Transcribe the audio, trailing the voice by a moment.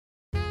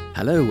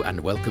Hello and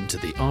welcome to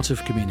the Art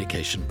of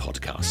Communication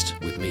podcast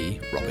with me,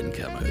 Robin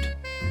Kermode.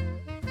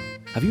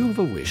 Have you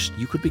ever wished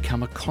you could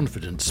become a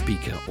confident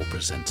speaker or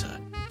presenter?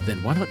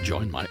 Then why not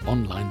join my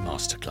online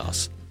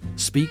masterclass,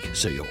 Speak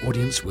So Your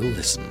Audience Will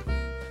Listen.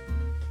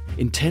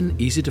 In 10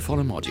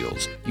 easy-to-follow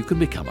modules, you can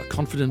become a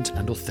confident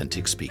and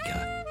authentic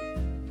speaker.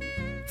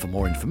 For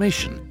more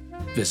information,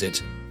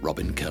 visit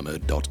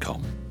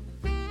robinkermode.com.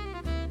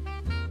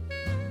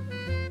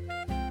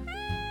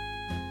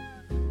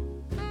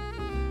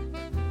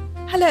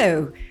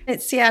 Hello,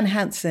 it's Sian,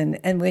 Hansen,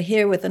 and we're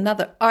here with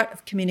another Art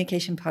of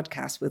Communication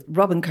podcast with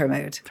Robin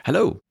Kermode.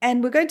 Hello.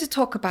 And we're going to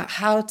talk about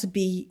how to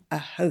be a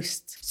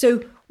host.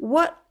 So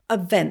what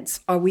events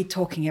are we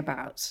talking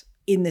about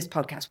in this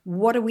podcast?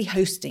 What are we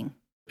hosting?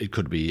 It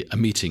could be a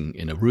meeting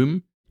in a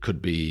room, it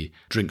could be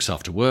drinks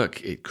after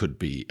work, it could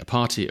be a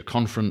party, a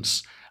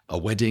conference, a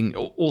wedding,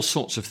 all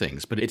sorts of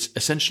things. But it's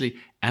essentially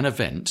an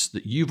event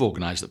that you've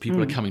organised, that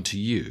people are coming to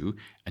you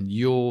and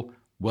you're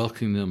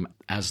welcoming them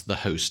as the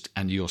host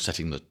and you're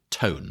setting the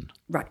tone.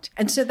 Right.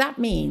 And so that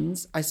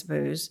means, I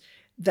suppose,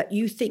 that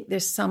you think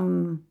there's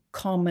some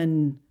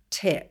common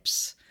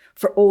tips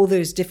for all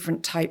those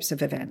different types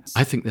of events.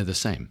 I think they're the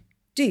same.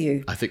 Do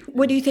you? I think.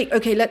 What do you think?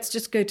 Okay, let's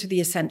just go to the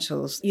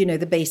essentials,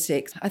 the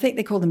basics. I think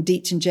they call them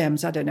deets and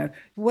gems. I don't know.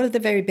 What are the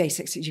very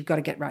basics that you've got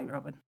to get right,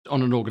 Robin?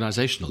 On an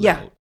organisational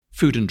level,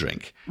 food and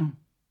drink.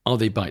 Are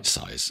they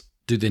bite-size?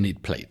 Do they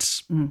need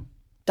plates?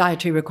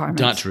 Dietary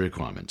requirements. Dietary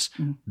requirements.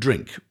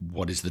 Drink.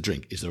 What is the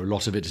drink? Is there a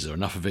lot of it? Is there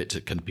enough of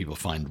it? Can people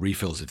find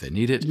refills if they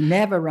need it?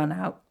 Never run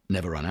out.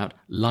 Never run out.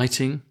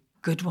 Lighting.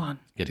 Good one.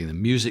 Getting the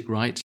music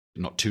right.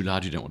 Not too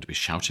loud. You don't want to be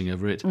shouting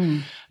over it.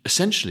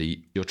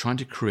 Essentially, you're trying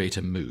to create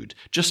a mood.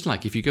 Just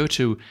like if you go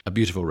to a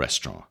beautiful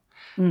restaurant,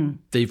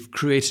 they've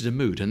created a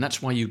mood. And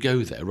that's why you go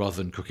there rather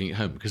than cooking at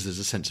home, because there's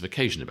a sense of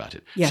occasion about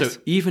it. Yes. So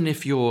even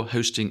if you're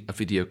hosting a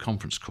video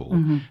conference call,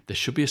 there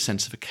should be a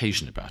sense of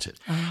occasion about it.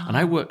 And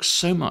I work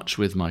so much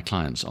with my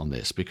clients on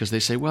this because they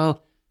say,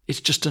 well,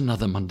 it's just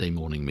another Monday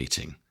morning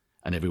meeting.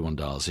 And everyone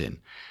dials in.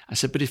 I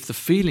said, but if the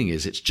feeling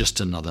is it's just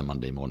another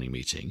Monday morning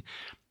meeting,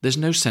 there's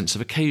no sense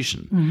of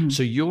occasion.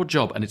 So your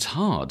job, and it's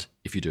hard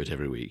if you do it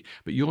every week,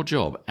 but your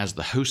job as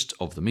the host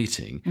of the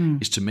meeting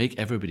is to make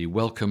everybody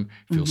welcome,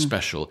 feel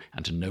special,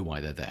 and to know why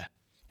they're there.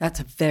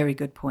 That's a very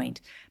good point.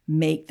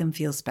 Make them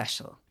feel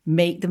special.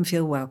 Make them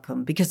feel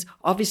welcome, because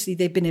obviously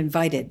they've been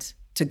invited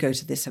to go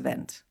to this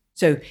event.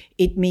 So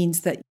it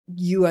means that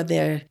you are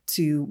there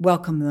to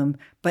welcome them,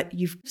 but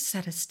you've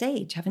set a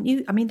stage, haven't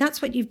you? I mean,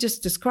 that's what you've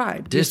just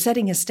described. You're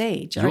setting a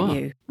stage, aren't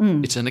you?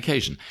 It's an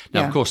occasion.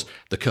 Now, of course,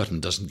 the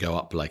curtain doesn't go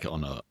up like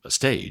on a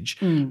stage,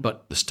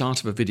 but the start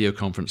of a video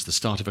conference, the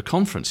start of a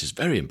conference is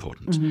very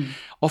important.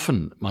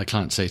 Often my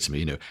clients say to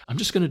me, I'm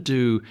just going to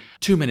do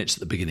 2 minutes at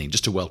the beginning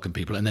just to welcome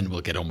people, and then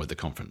we'll get on with the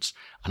conference.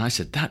 And I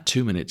said, that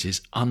 2 minutes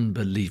is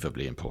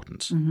unbelievably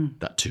important,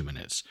 that 2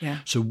 minutes. Yeah.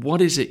 So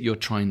what is it you're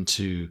trying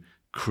to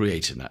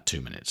create in that 2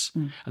 minutes?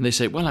 And they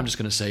say, well, I'm just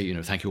going to say,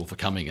 thank you all for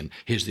coming and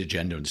here's the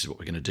agenda and this is what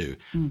we're going to do.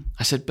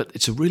 I said, but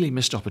it's a really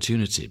missed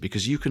opportunity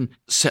because you can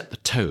set the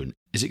tone.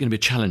 Is it going to be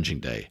a challenging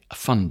day, a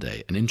fun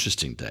day, an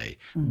interesting day?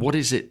 What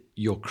is it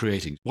you're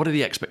creating? What are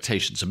the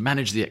expectations? And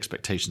manage the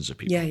expectations of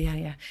people.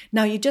 Yeah.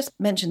 Now, you just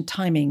mentioned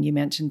timing. You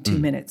mentioned 2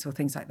 minutes or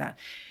things like that.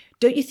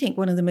 Don't you think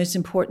one of the most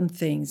important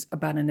things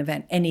about an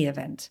event, any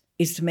event,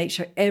 is to make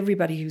sure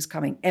everybody who's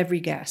coming, every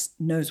guest,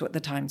 knows what the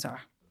times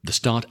are? The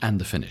start and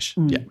the finish.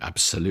 Yeah,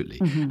 absolutely.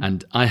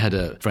 And I had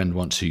a friend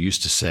once who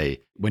used to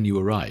say, when you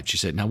arrived, she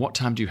said, now what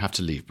time do you have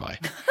to leave by?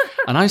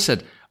 And I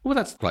said, well,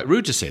 that's quite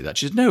rude to say that.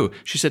 She said, no.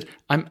 She said,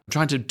 I'm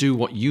trying to do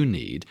what you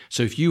need.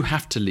 So if you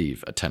have to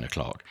leave at 10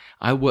 o'clock,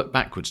 I'll work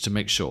backwards to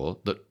make sure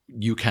that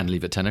you can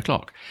leave at 10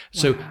 o'clock.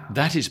 So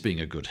that is being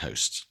a good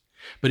host.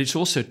 But it's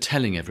also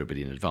telling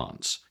everybody in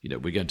advance, we're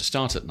going to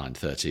start at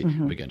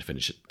 9:30, we're going to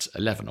finish at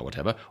 11 or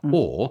whatever,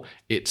 or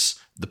it's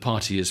the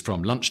party is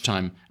from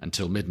lunchtime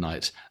until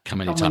midnight,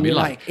 come anytime you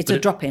like. It's a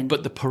drop-in.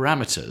 But the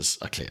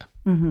parameters are clear.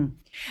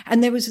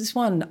 And there was this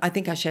one, I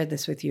think I shared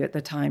this with you at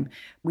the time.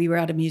 We were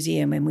at a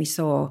museum and we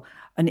saw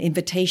an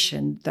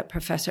invitation that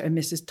Professor and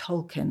Mrs.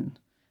 Tolkien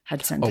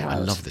had sent out. I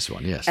love this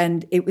one, yes.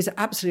 And it was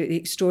absolutely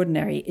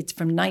extraordinary. It's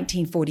from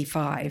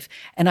 1945.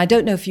 And I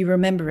don't know if you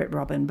remember it,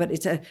 Robin, but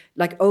it's a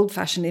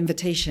old-fashioned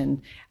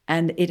invitation.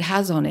 And it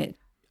has on it,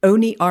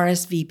 only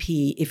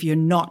RSVP if you're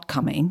not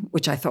coming,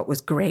 which I thought was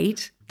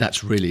great.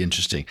 That's really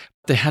interesting.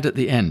 They had at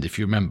the end, if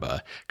you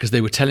remember, because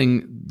they were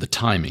telling the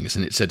timings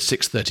and it said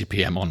 6:30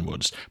 p.m.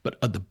 onwards. But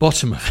at the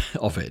bottom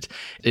of it,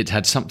 it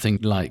had something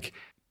like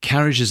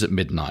carriages at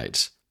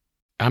midnight,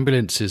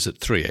 ambulances at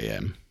 3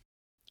 a.m.,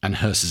 and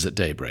hearses at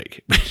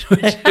daybreak,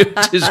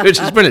 which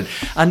is brilliant.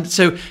 And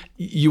so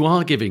you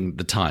are giving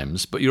the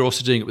times, but you're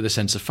also doing it with a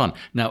sense of fun.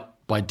 Now,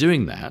 by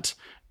doing that,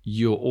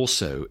 you're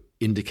also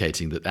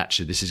indicating that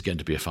actually this is going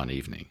to be a fun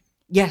evening.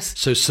 Yes.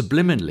 So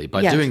subliminally,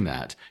 by doing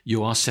that,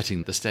 you are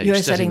setting the stage. You're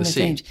setting the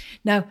scene. stage.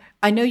 Now,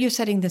 I know you're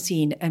setting the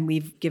scene, and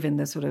we've given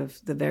the sort of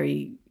the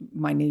very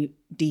minute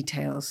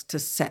details to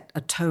set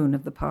a tone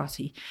of the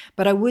party.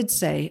 But I would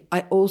say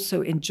I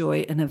also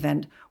enjoy an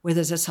event where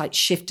there's a slight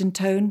shift in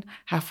tone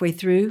halfway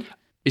through.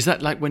 Is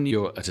that like when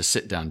you're at a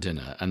sit-down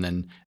dinner and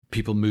then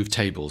people move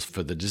tables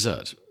for the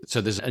dessert?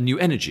 So there's a new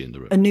energy in the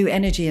room. A new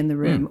energy in the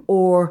room.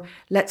 Or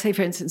let's say,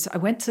 for instance, I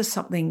went to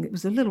something, it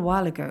was a little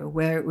while ago,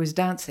 where it was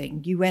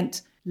dancing. You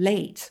went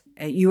late.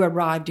 You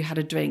arrived, you had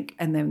a drink,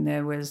 and then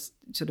there was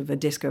sort of a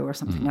disco or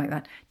something like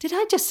that. Did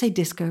I just say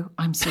disco?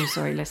 I'm so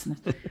sorry, listeners.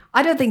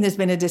 I don't think there's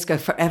been a disco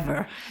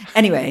forever.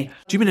 Anyway.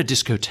 Do you mean a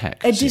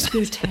discotheque? A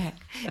discotheque.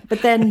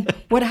 But then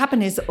what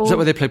happened is... Is that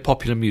where they play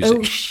popular music?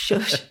 Oh,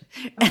 shush.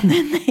 And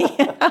then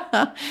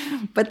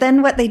but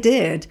then what they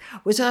did,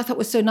 which I thought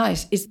was so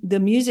nice, is the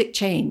music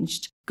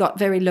changed, got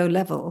very low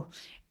level,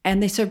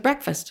 and they served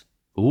breakfast.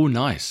 Oh,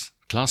 nice.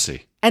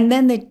 Classy. And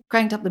then they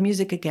cranked up the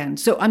music again.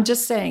 So I'm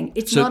just saying,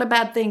 it's not a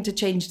bad thing to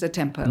change the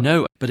tempo.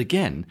 No, but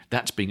again,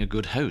 that's being a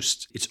good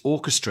host. It's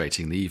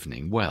orchestrating the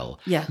evening well.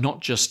 Yeah. Not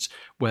just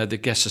where the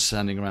guests are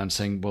standing around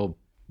saying, well,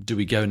 do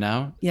we go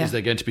now? Yeah. Is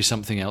there going to be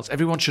something else?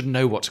 Everyone should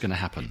know what's going to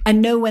happen.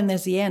 And know when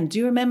there's the end. Do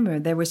you remember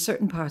there were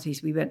certain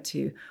parties we went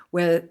to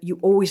where you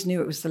always knew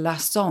it was the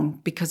last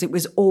song because it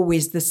was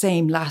always the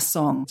same last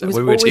song. It was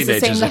always the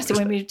same last song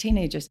when we were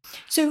teenagers.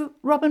 So,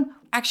 Robin,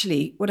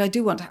 actually, what I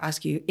do want to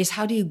ask you is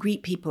how do you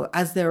greet people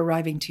as they're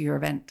arriving to your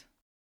event?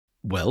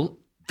 Well,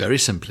 very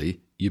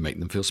simply, you make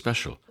them feel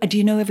special. Do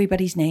you know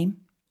everybody's name?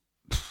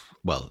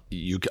 Well,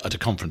 you at a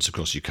conference, of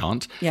course, you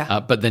can't. Yeah.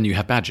 But then you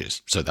have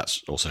badges, so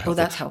that's also helpful. Oh,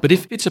 that's helpful. But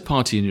if it's a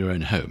party in your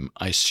own home,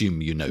 I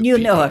assume you know You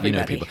people. know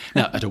everybody. You know people.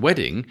 Now, at a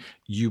wedding,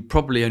 you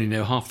probably only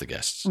know half the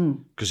guests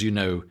because you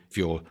know if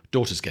your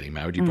daughter's getting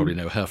married, you probably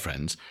know her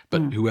friends.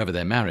 But whoever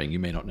they're marrying, you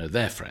may not know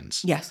their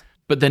friends. Yes.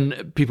 But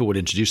then people would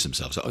introduce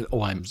themselves.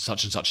 Oh, I'm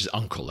such and such's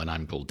uncle, and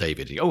I'm called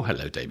David. And oh,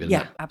 hello, David.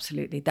 Yeah,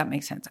 absolutely. That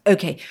makes sense.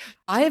 Okay.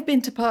 I have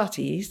been to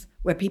parties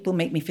where people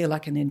make me feel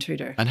like an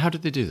intruder. And how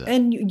did they do that?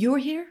 And you're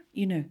here?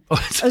 You know.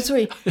 Oh,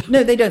 sorry.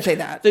 No, they don't say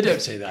that. They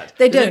don't say that.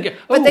 They don't.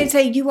 But they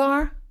say, you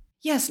are?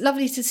 Yes,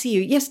 lovely to see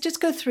you. Yes,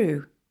 just go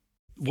through.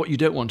 What you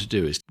don't want to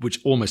do is, which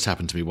almost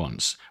happened to me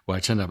once, where I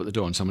turned up at the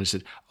door and somebody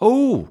said,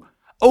 Oh,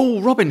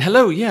 Robin,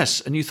 hello,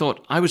 yes. And you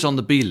thought, I was on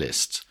the B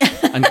list.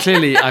 And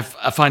clearly, I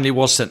finally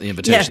was sent the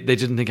invitation. Yeah. They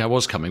didn't think I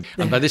was coming.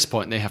 And by this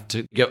point, they have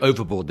to go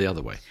overboard the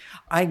other way.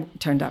 I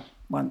turned up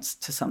once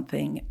to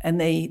something, and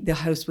the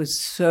host was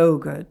so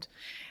good.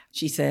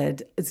 She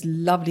said, it's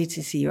lovely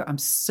to see you. I'm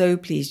so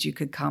pleased you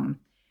could come.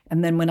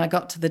 And then when I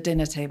got to the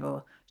dinner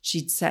table,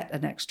 she'd set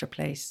an extra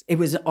place. It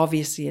was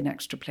obviously an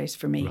extra place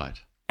for me.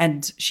 Right.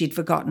 And she'd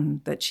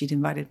forgotten that she'd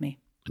invited me.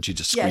 And she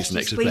just squeezed an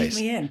extra place.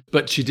 Me in.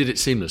 But she did it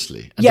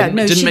seamlessly. And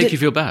didn't make you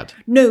feel bad.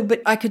 No,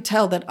 but I could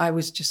tell that I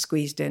was just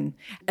squeezed in.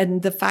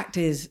 And the fact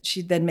is,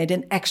 she then made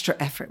an extra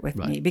effort with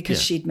me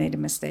because she'd made a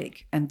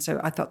mistake. And so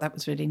I thought that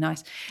was really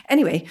nice.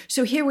 Anyway,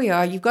 so here we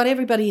are. You've got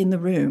everybody in the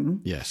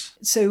room. Yes.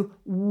 So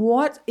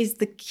what is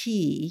the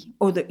key,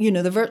 or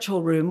the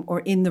virtual room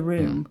or in the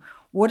room,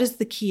 what is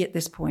the key at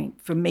this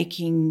point for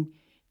making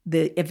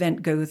the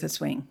event go with a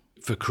swing?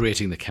 For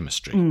creating the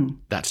chemistry.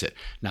 That's it.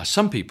 Now,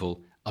 some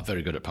people are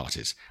very good at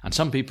parties, and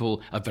some people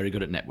are very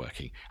good at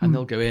networking, and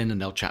they'll go in and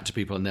they'll chat to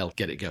people and they'll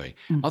get it going.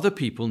 Other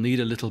people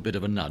need a little bit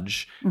of a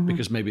nudge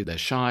because maybe they're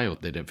shy or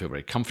they don't feel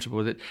very comfortable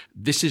with it.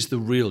 This is the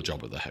real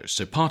job of the host.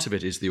 So part of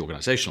it is the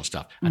organizational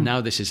stuff, and now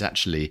this is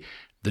actually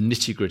the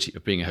nitty-gritty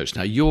of being a host.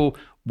 Now, you're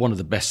one of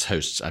the best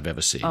hosts I've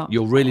ever seen.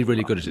 You're really,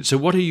 really good at it. So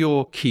what are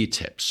your key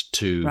tips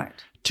to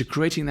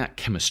creating that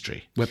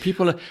chemistry where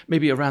people are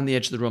maybe around the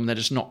edge of the room, they're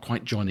just not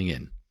quite joining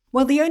in?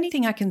 Well, the only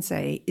thing I can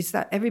say is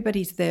that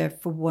everybody's there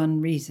for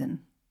one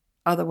reason.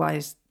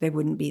 Otherwise, they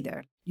wouldn't be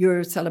there.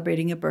 You're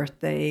celebrating a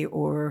birthday,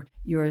 or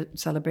you're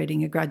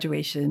celebrating a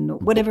graduation, or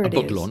whatever it is.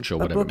 A book launch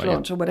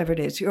or whatever it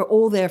is. You're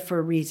all there for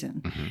a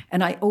reason.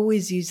 And I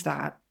always use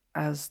that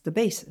as the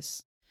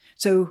basis.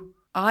 So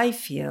I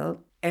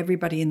feel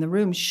everybody in the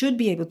room should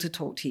be able to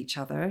talk to each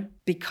other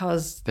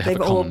because they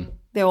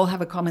all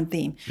have a common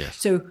theme. Yes.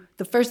 So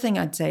the first thing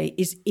I'd say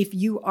is, if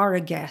you are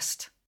a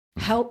guest,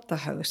 help the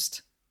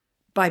host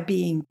by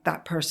being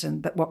that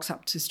person that walks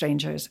up to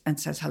strangers and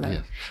says hello.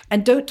 Yes.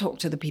 And don't talk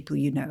to the people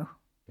you know.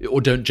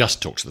 Or don't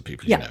just talk to the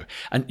people you know.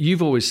 And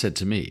you've always said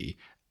to me,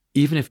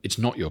 even if it's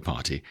not your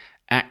party,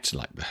 act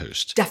like the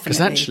host. Definitely.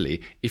 Because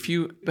actually, if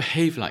you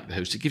behave like the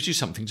host, it gives you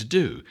something to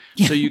do.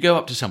 Yeah. So you go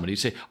up to somebody and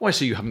say, I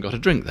see you haven't got a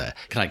drink there.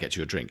 Can I get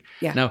you a drink?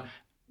 Yeah. Now,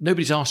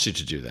 nobody's asked you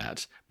to do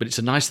that, but it's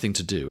a nice thing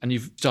to do. And you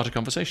start a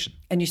conversation.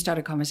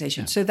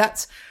 Yeah. So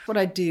that's what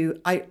I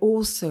do. I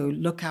also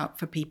look out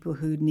for people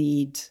who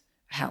need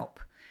help.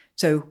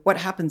 So what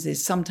happens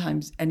is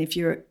sometimes, and if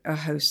you're a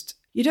host,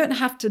 you don't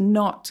have to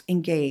not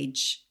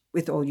engage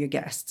with all your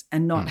guests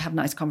and not have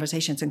nice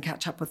conversations and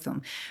catch up with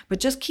them. But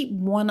just keep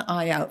one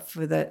eye out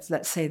for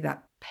let's say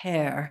that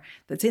pair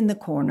that's in the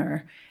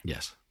corner.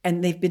 Yes.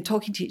 and they've been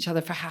talking to each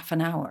other for half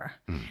an hour.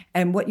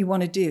 And what you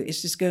want to do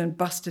is just go and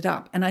bust it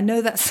up. And I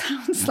know that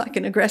sounds like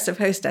an aggressive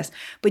hostess,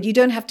 but you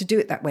don't have to do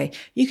it that way.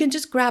 You can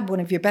just grab one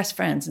of your best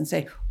friends and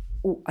say,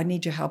 oh, I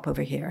need your help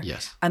over here.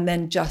 Yes. And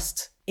then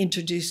just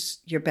introduce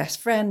your best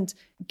friend,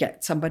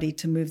 get somebody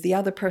to move the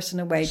other person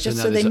away, just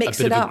so they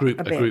mix it up a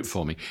bit. A group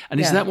forming. And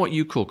is that what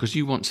you call, because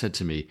you once said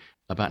to me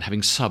about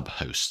having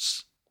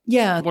sub-hosts.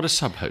 Yeah. What are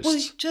sub-hosts?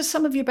 Well, just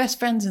some of your best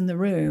friends in the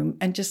room,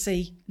 and just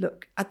say,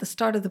 look, at the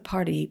start of the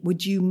party,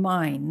 would you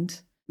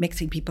mind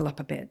mixing people up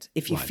a bit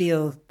if you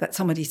feel that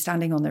somebody's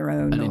standing on their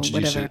own or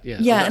whatever?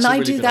 And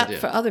I do that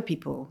for other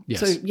people. Yes.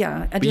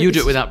 So, but you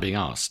do it without being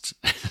asked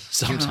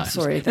sometimes.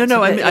 Oh, sorry.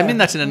 No, I mean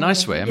that in a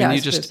nice way. I mean,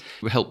 you just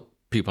help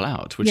people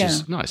out, which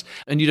is nice.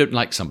 And you don't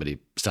like somebody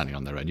standing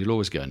on their own. You'll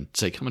always go and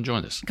say, come and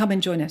join us. Come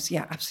and join us.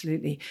 Yeah,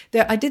 absolutely.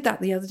 I did that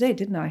the other day,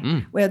 didn't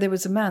I? Where there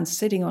was a man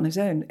sitting on his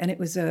own, and it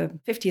was a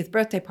 50th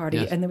birthday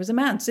party, and there was a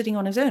man sitting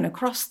on his own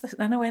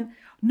and I went,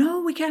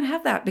 no, we can't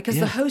have that, because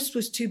the host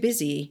was too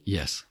busy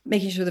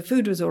making sure the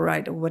food was all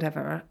right or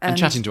whatever. And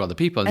chatting to other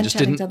people, and just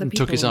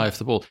took his eye off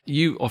the ball.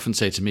 You often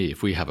say to me,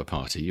 if we have a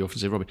party, you often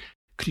say, Robin,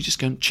 could you just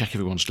go and check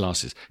everyone's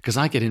glasses? Because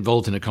I get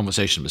involved in a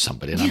conversation with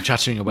somebody and I'm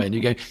chattering away, and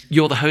you go,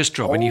 you're the host,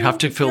 Rob, and you have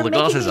to fill the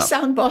glasses up.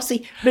 Sound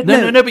bossy. But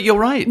no, but you're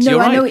right. No, you're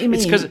right. I know what you mean.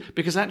 It's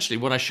because actually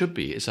what I should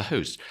be is a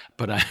host,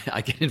 but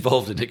I get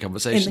involved in the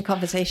conversation.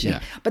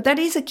 Yeah. But that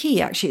is a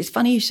key, actually. It's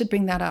funny you should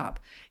bring that up.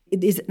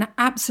 It is an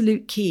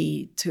absolute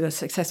key to a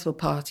successful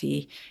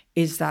party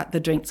is that the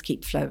drinks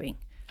keep flowing.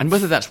 And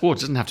whether that's water,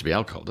 it doesn't have to be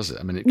alcohol, does it?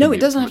 I mean, it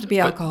doesn't have to be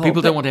alcohol.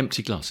 People don't want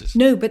empty glasses.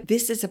 No, but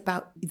this is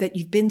about that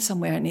you've been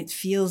somewhere and it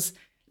feels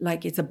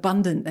like it's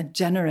abundant and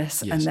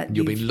generous, and that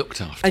you're being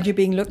looked after. And you're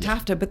being looked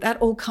after. But that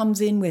all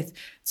comes in with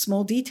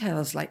small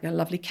details like a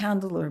lovely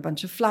candle or a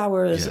bunch of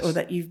flowers, or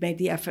that you've made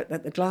the effort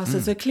that the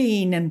glasses are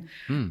clean, and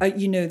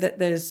that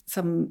there's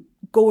some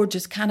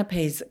gorgeous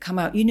canapes that come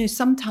out.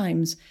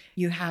 Sometimes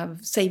you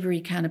have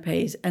savory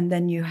canapes and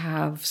then you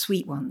have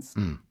sweet ones.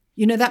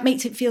 That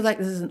makes it feel like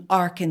there's an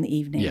arc in the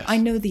evening. Yes. I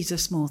know these are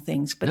small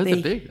things, but they're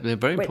big. They're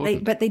very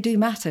important. But they do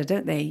matter,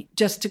 don't they?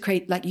 Just to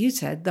create, like you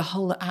said, the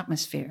whole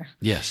atmosphere.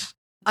 Yes.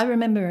 I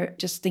remember,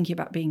 just thinking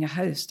about being a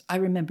host, I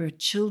remember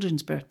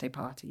children's birthday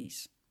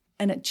parties.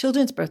 And at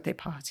children's birthday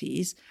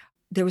parties,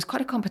 there was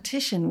quite a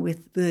competition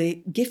with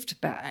the gift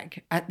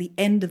bag at the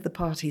end of the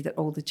party that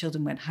all the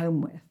children went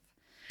home with.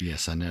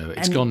 Yes, I know.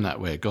 It's gone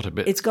that way.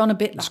 It's gone a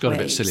bit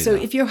silly So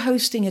now. if you're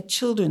hosting a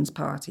children's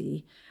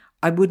party,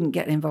 I wouldn't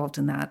get involved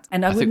in that.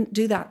 And I wouldn't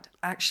do that,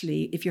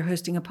 actually, if you're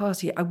hosting a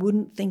party. I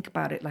wouldn't think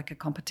about it like a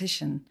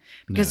competition.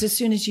 Because as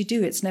soon as you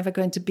do, it's never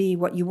going to be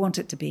what you want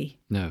it to be.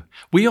 No.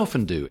 We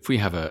often do, if we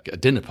have a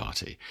dinner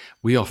party,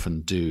 we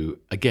often do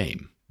a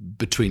game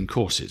between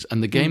courses.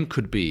 And the game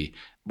could be,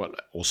 well,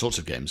 all sorts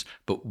of games,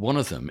 but one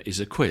of them is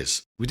a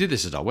quiz. We did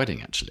this at our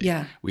wedding, actually.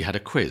 Yeah. We had a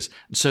quiz.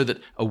 So that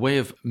a way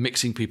of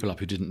mixing people up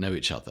who didn't know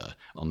each other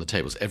on the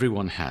tables,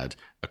 everyone had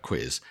a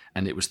quiz.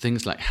 And it was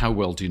things like, how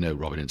well do you know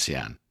Robin and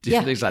Sian?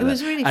 Things like it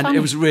was that. really and funny.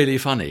 it was really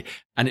funny.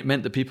 And it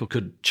meant that people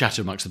could chat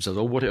amongst themselves.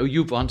 Oh,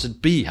 you've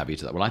answered B, have you,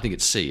 to that? Well, I think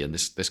it's C, and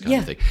this kind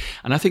of thing.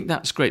 And I think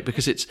that's great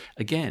because it's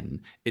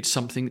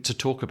something to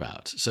talk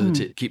about so that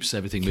it keeps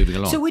everything moving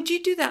along. So would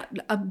you do that,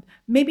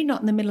 maybe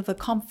not in the middle of a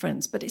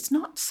conference, but it's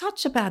not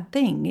such a bad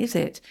thing, is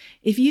it?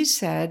 If you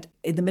said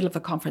in the middle of a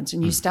conference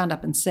and you stand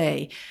up and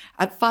say,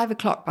 at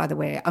 5:00, by the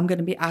way, I'm going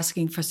to be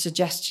asking for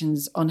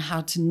suggestions on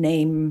how to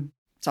name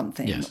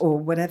something or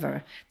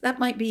whatever, that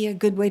might be a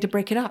good way to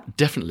break it up.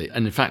 Definitely.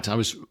 And in fact, I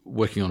was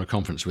working on a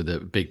conference with a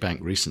big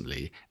bank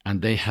recently,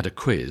 and they had a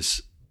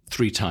quiz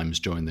 3 times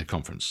during the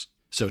conference.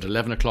 So at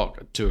 11:00,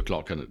 at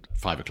 2:00, and at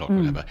 5:00,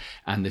 whatever.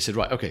 And they said,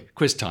 right, okay,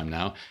 quiz time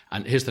now.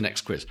 And here's the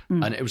next quiz.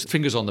 And it was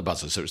fingers on the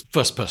buzzer. So it was the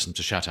first person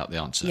to shout out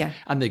the answer. Yeah.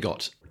 And they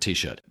got a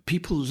T-shirt.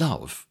 People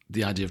love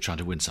the idea of trying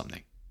to win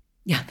something.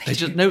 Yeah, they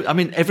just know. I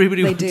mean,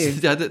 everybody wants the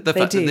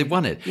fact that they've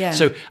won it. Yeah.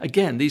 So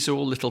again, these are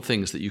all little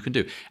things that you can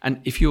do.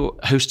 And if you're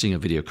hosting a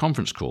video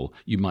conference call,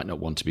 you might not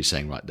want to be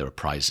saying, right, there are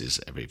prizes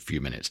every few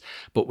minutes.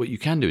 But what you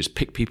can do is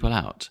pick people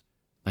out.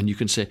 And you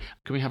can say,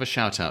 can we have a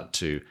shout out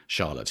to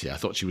Charlotte here? I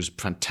thought she was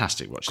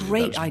fantastic what she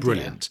did. That was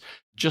brilliant.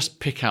 Just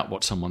pick out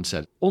what someone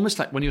said. Almost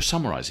like when you're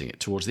summarizing it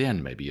towards the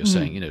end, maybe you're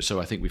saying,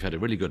 so I think we've had a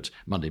really good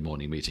Monday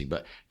morning meeting,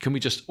 but can we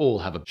just all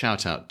have a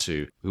shout out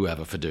to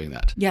whoever for doing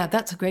that? Yeah,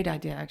 that's a great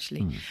idea,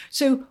 actually.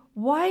 So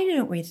why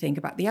don't we think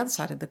about the other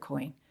side of the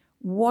coin?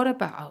 What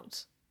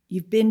about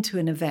you've been to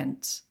an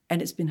event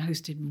and it's been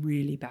hosted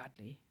really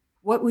badly?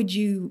 What would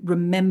you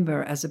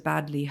remember as a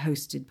badly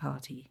hosted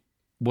party?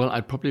 Well,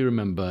 I'd probably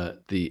remember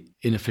the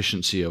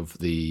inefficiency of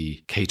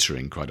the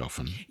catering quite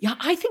often. Yeah,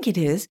 I think it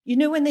is. You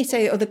know when they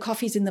say, the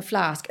coffee's in the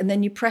flask, and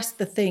then you press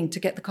the thing to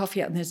get the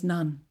coffee out and there's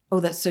none. Oh,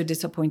 that's so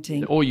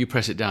disappointing. Or you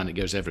press it down, it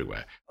goes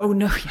everywhere. Oh,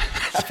 no.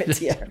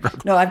 Yeah.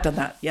 No, I've done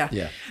that. Yeah.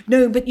 Yeah.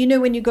 No, but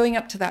when you're going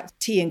up to that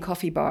tea and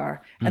coffee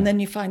bar and then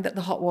you find that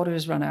the hot water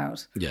has run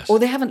out. Yes. Or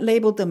they haven't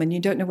labeled them and you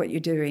don't know what you're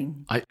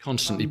doing. I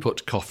constantly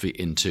put coffee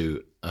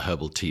into a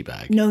herbal tea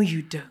bag. No,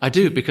 you don't. I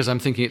do, because I'm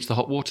thinking it's the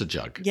hot water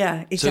jug.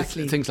 Yeah,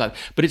 exactly. So things like,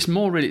 but it's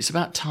more really, it's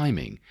about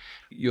timing.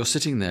 You're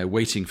sitting there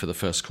waiting for the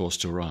first course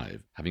to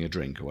arrive, having a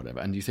drink or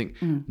whatever, and you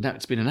think, now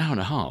it's been an hour and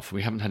a half,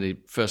 we haven't had a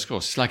first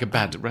course. It's like a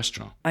bad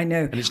restaurant. I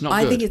know. And it's not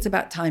I good. think it's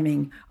about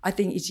timing. I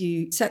think it's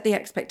you set the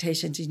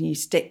expectations and you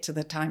stick to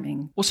the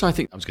timing. Also, I was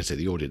going to say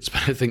the audience,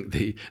 but I think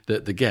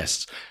the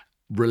guests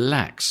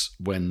relax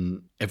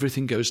when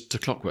everything goes to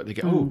clockwork. They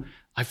go, oh,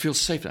 I feel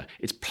safe now.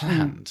 It's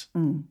planned.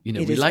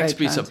 We like to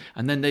be some,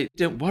 and then they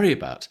don't worry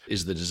about,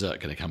 is the dessert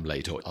going to come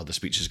late or are the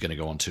speeches going to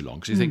go on too long?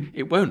 Because you think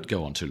it won't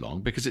go on too long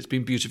because it's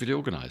been beautifully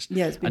organised.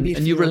 Yeah, it's been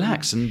and you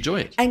relax and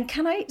enjoy it. And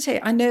can I say,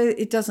 I know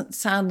it doesn't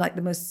sound like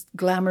the most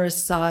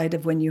glamorous side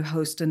of when you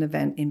host an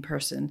event in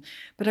person,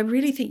 but I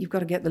really think you've got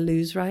to get the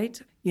loos right.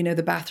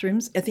 The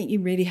bathrooms, I think you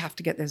really have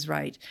to get those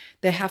right.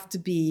 They have to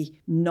be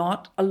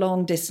not a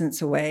long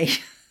distance away.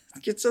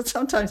 So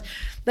sometimes,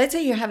 let's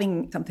say you're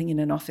having something in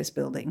an office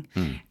building,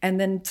 and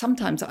then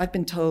sometimes I've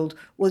been told,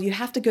 well, you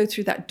have to go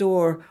through that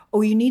door,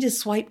 or you need a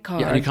swipe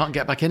card. Yeah, and you can't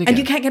get back in again. And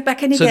you can't get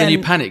back in so again. So then you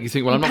panic. You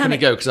think, well, I'm not going to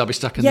go because I'll be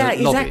stuck in the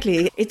lobby. Yeah,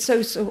 exactly. It's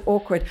so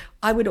awkward.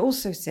 I would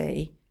also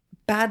say,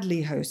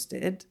 badly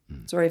hosted,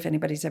 sorry if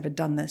anybody's ever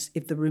done this,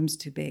 if the room's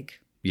too big.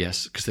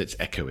 Yes, because it's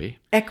echoey.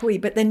 Echoey,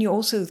 but then you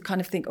also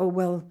kind of think, oh,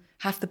 well,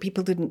 half the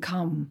people didn't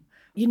come.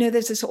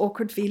 There's this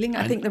awkward feeling.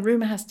 I think the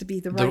room has to be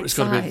the right size. It's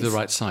got to be the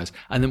right size.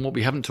 And then what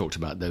we haven't talked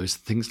about, though, is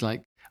things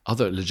like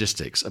other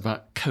logistics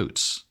about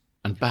coats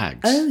and bags.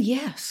 Oh,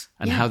 yes.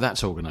 And how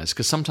that's organised.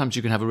 Because sometimes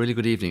you can have a really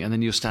good evening and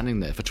then you're standing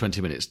there for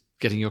 20 minutes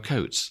getting your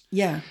coats.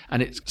 Yeah.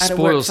 And it At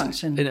spoils... a work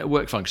function. In a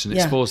work function.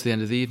 It spoils the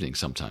end of the evening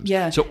sometimes.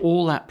 Yeah. So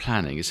all that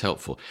planning is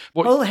helpful.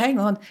 Hang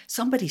on.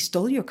 Somebody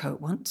stole your coat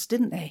once,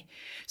 didn't they?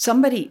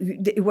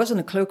 It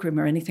wasn't a cloakroom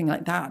or anything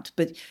like that,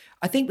 but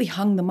I think we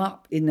hung them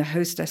up in the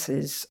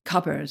hostess's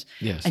cupboard.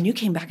 Yes. And you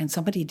came back and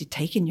somebody had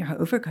taken your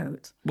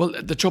overcoat. Well,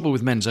 the trouble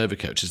with men's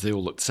overcoats is they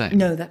all look the same.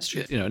 No, that's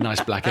true. A nice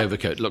black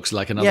overcoat looks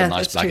like another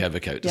nice black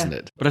overcoat, doesn't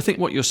it? But I think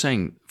what you're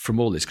saying from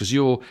all this, because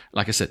you're,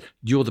 like I said,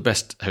 you're the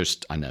best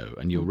host I know,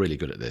 and you're really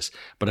good at this.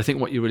 But I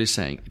think what you're really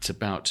saying, it's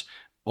about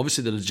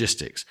obviously the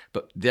logistics,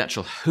 but the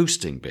actual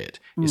hosting bit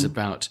is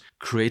about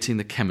creating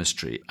the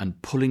chemistry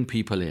and pulling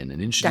people in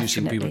and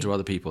introducing people to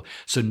other people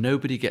so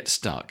nobody gets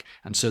stuck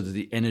and so that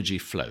the energy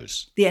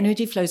flows. The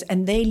energy flows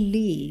and they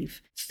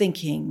leave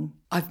thinking,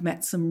 I've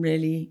met some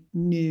really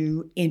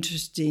new,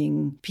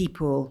 interesting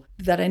people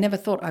that I never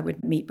thought I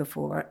would meet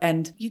before.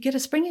 And you get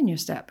a spring in your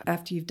step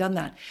after you've done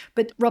that.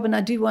 But Robin,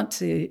 I do want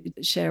to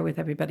share with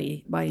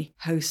everybody my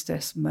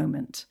hostess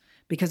moment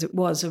because it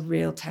was a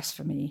real test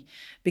for me.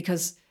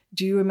 Because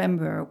do you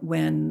remember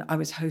when I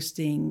was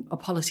hosting a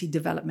policy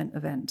development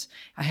event?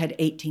 I had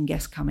 18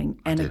 guests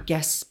coming and a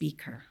guest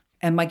speaker.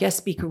 And my guest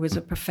speaker was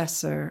a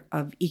professor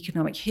of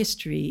economic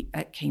history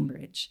at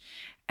Cambridge.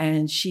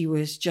 And she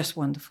was just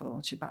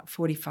wonderful. She's about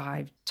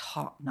 45,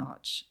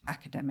 top-notch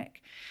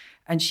academic.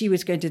 And she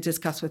was going to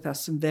discuss with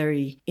us some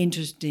very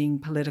interesting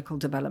political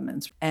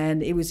developments.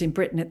 And it was in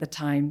Britain at the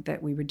time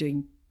that we were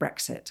doing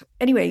Brexit.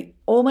 Anyway,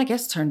 all my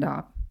guests turned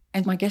up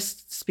and my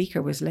guest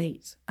speaker was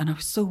late. And I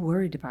was so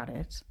worried about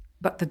it.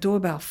 But the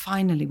doorbell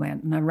finally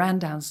went and I ran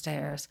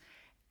downstairs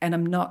and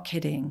I'm not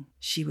kidding,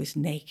 she was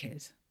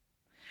naked.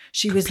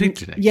 She was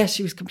naked? Yes,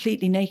 she was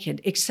completely naked,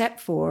 except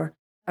for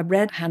a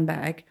red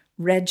handbag,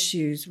 red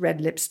shoes,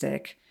 red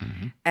lipstick,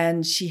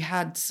 and she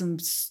had some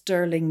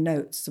sterling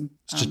notes. Some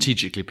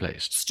strategically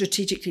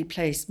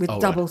placed with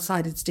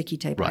double-sided sticky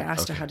tape. Right, I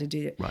asked her how to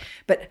do it. Right.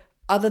 But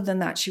other than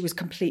that, she was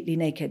completely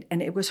naked.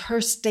 And it was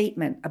her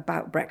statement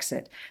about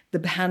Brexit.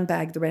 The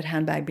handbag, the red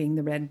handbag being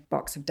the red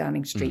box of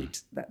Downing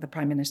Street that the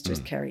Prime Ministers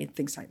carry and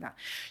things like that.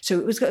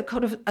 So it was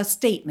kind of a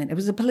statement. It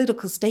was a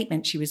political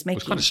statement she was making.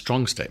 It was quite a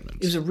strong statement.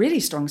 It was a really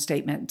strong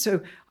statement.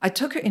 So I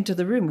took her into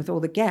the room with all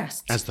the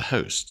guests. As the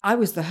host? I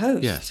was the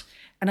host. Yes.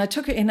 And I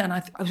took her in and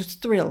I was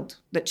thrilled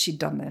that she'd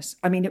done this.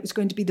 I mean, it was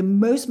going to be the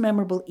most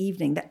memorable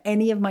evening that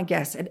any of my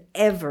guests had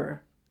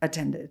ever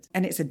attended.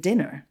 And it's a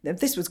dinner.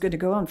 This was going to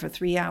go on for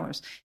 3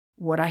 hours.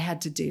 What I had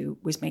to do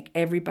was make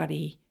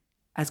everybody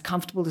as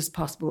comfortable as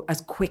possible, as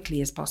quickly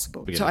as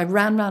possible. Yeah. So I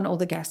ran around all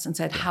the guests and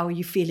said, how are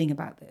you feeling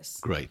about this?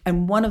 Great.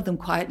 And one of them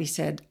quietly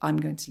said, I'm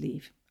going to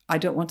leave. I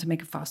don't want to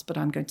make a fuss, but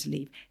I'm going to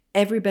leave.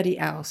 Everybody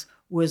else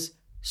was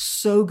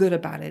so good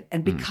about it.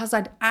 And because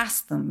I'd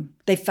asked them,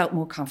 they felt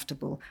more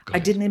comfortable. I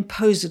didn't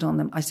impose it on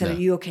them. I said, are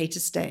you okay to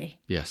stay?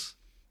 Yes.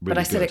 Really but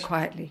I said it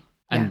quietly.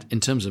 And in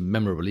terms of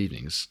memorable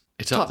evenings,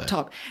 it's up there.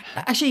 Top.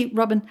 Actually,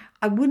 Robin,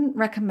 I wouldn't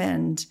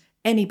recommend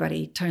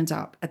anybody turns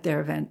up at their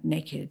event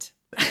naked.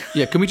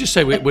 Yeah, can we just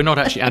say we're not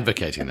actually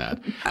advocating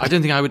that? I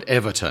don't think I would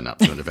ever turn up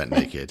to an event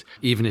naked,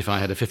 even if I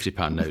had a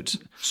 £50 note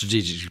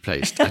strategically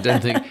placed. I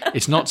don't think,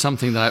 it's not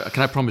something that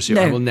can I promise you,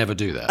 I will never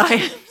do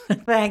that.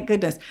 Thank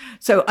goodness.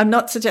 So I'm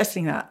not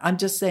suggesting that. I'm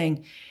just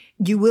saying,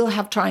 You will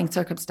have trying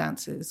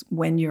circumstances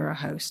when you're a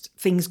host.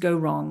 Things go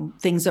wrong.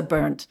 Things are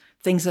burnt.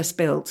 Things are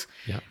spilt.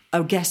 Yeah.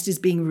 A guest is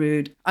being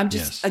rude. I'm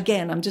just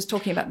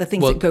talking about the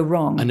things that go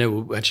wrong. I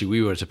know, actually,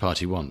 we were at a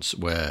party once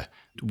where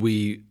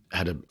we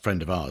had a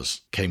friend of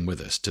ours came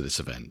with us to this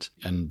event,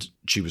 and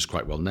she was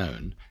quite well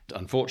known.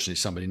 Unfortunately,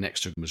 somebody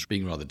next to her was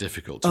being rather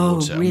difficult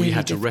towards her, and we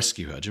had to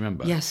rescue her. Do you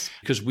remember? Yes.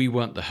 Because we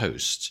weren't the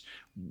host.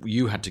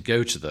 You had to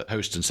go to the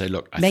host and say,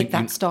 look, I think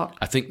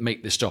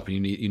make this stop,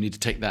 and you need to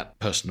take that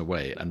person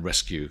away and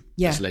rescue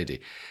this lady.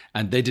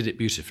 And they did it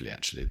beautifully,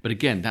 actually. But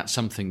again, that's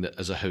something that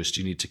as a host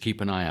you need to keep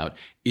an eye out.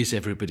 Is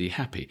everybody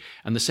happy?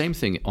 And the same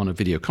thing on a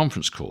video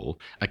conference call.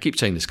 I keep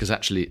saying this because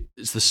actually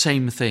it's the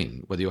same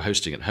thing whether you're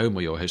hosting at home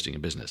or you're hosting a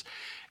business.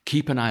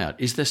 Keep an eye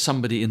out. Is there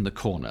somebody in the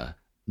corner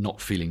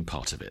not feeling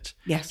part of it?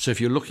 Yes. So if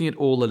you're looking at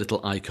all the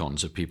little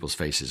icons of people's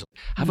faces,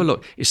 have a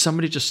look. Is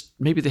somebody just,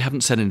 maybe they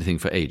haven't said anything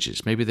for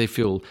ages. Maybe they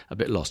feel a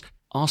bit lost.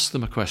 Ask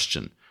them a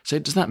question. Say,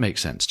 does that make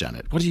sense,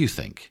 Janet? What do you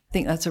think? I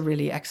think that's a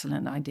really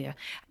excellent idea.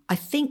 I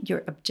think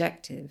your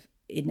objective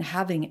in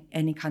having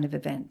any kind of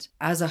event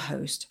as a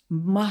host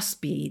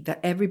must be that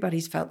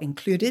everybody's felt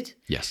included.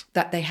 Yes.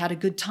 That they had a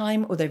good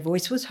time or their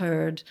voice was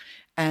heard,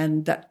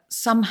 and that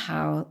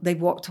somehow they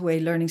walked away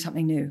learning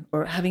something new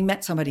or having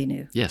met somebody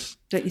new. Yes.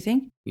 Don't you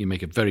think? You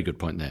make a very good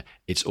point there.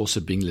 It's also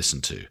being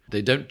listened to.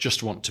 They don't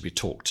just want to be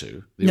talked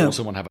to. They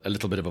also want to have a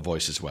little bit of a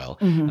voice as well.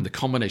 Mm-hmm. And the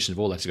combination of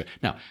all that is good.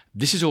 Now,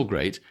 this is all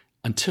great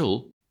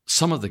until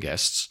some of the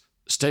guests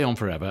stay on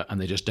forever and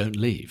they just don't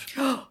leave.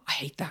 Oh, I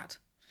hate that.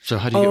 So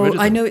how do you get rid of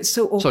them? I know it's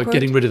so awkward. Sorry,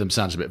 getting rid of them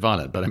sounds a bit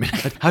violent, but I mean,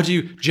 how do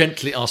you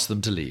gently ask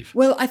them to leave?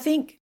 Well, I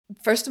think,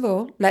 first of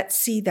all, let's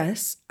see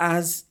this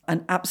as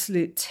an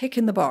absolute tick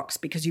in the box,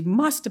 because you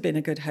must have been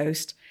a good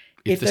host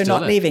if they're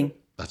not leaving.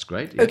 That's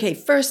great. Yeah. Okay,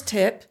 first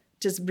tip,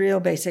 just real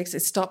basics,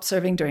 is stop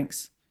serving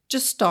drinks.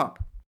 Just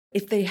stop.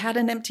 If they had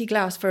an empty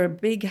glass for a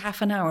big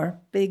half an hour,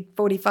 big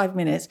 45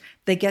 minutes,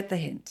 they get the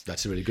hint.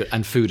 That's really good.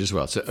 And food as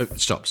well. So it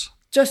stops.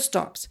 Just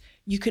stops.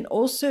 You can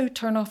also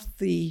turn off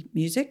the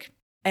music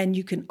and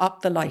you can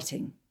up the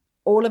lighting.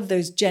 All of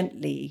those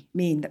gently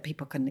mean that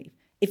people can leave.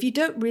 If you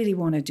don't really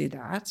want to do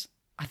that,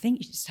 I think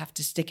you just have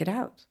to stick it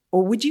out.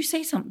 Or would you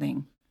say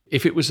something?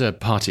 If it was a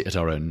party at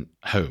our own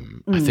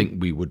home, I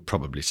think we would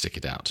probably stick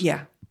it out.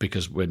 Yeah.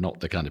 Because we're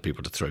not the kind of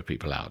people to throw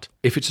people out.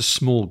 If it's a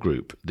small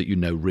group that you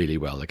know really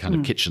well, the kind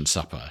of kitchen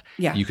supper,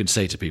 you can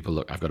say to people,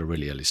 look, I've got a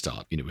really early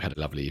start. You know, we had a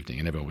lovely evening,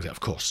 and everyone was like, of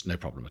course, no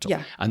problem at all.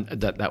 Yeah. And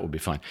that would be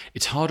fine.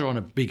 It's harder on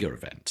a bigger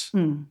event,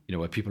 you know,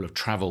 where people have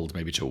traveled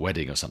maybe to a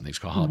wedding or something. It's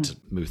quite hard to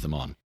move them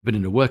on. But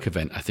in a work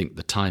event, I think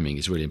the timing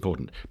is really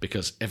important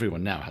because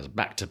everyone now has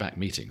back-to-back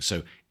meetings.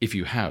 So if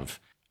you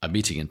have a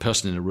meeting in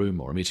person in a room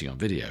or a meeting on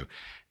video,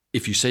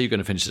 if you say you're going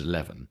to finish at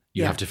 11,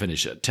 you have to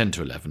finish at 10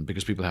 to 11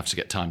 because people have to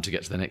get time to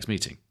get to the next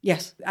meeting.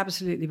 Yes,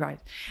 absolutely right.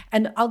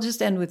 And I'll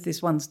just end with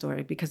this one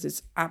story because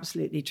it's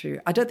absolutely true.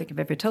 I don't think I've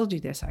ever told you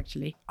this,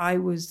 actually. I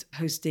was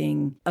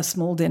hosting a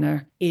small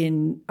dinner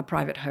in a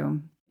private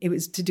home. It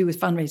was to do with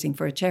fundraising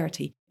for a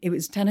charity. It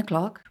was 10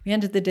 o'clock. We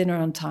ended the dinner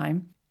on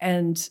time.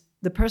 And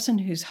the person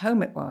whose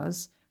home it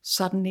was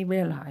suddenly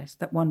realized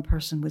that one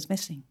person was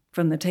missing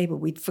from the table.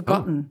 We'd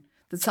forgotten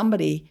that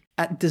somebody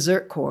at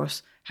dessert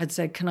course had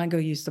said, can I go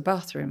use the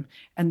bathroom?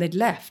 And they'd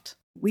left.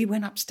 We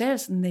went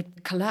upstairs and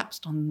they'd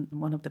collapsed on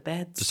one of the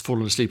beds. Just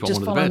fallen asleep on one of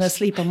the beds. Just fallen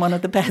asleep on one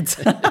of the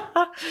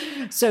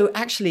beds. So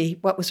actually,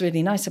 what was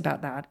really nice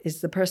about that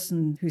is the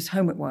person whose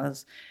home it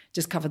was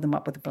just covered them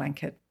up with a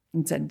blanket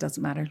and said, it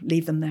doesn't matter,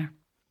 leave them there.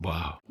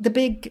 Wow. The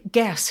big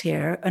guess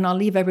here, and I'll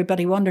leave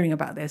everybody wondering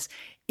about this,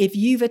 if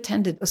you've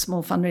attended a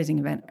small fundraising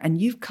event and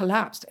you've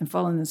collapsed and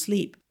fallen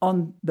asleep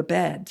on the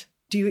bed,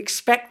 do you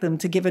expect them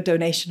to give a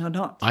donation or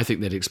not? I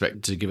think they'd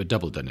expect to give a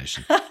double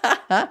donation.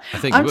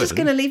 I'm just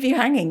going to leave you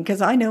hanging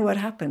because I know what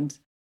happened.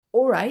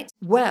 All right.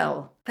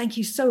 Well, thank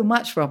you so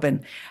much,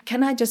 Robin.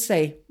 Can I just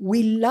say,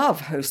 we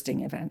love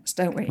hosting events,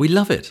 don't we? We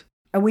love it.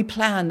 And we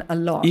plan a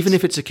lot. Even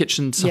if it's a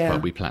kitchen supper,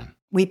 we plan.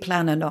 We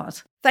plan a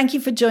lot. Thank you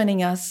for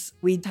joining us.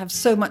 We have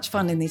so much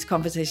fun in these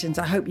conversations.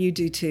 I hope you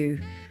do too.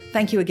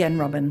 Thank you again,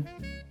 Robin.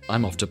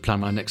 I'm off to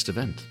plan my next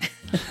event.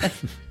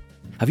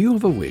 Have you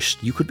ever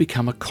wished you could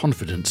become a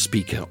confident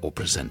speaker or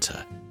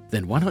presenter?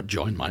 Then why not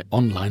join my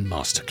online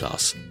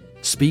masterclass,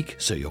 Speak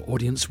So Your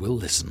Audience Will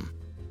Listen.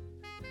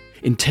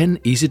 In 10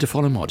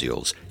 easy-to-follow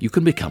modules, you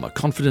can become a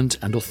confident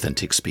and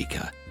authentic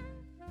speaker.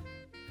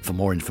 For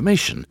more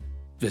information,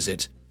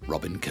 visit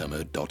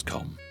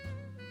robinkermode.com.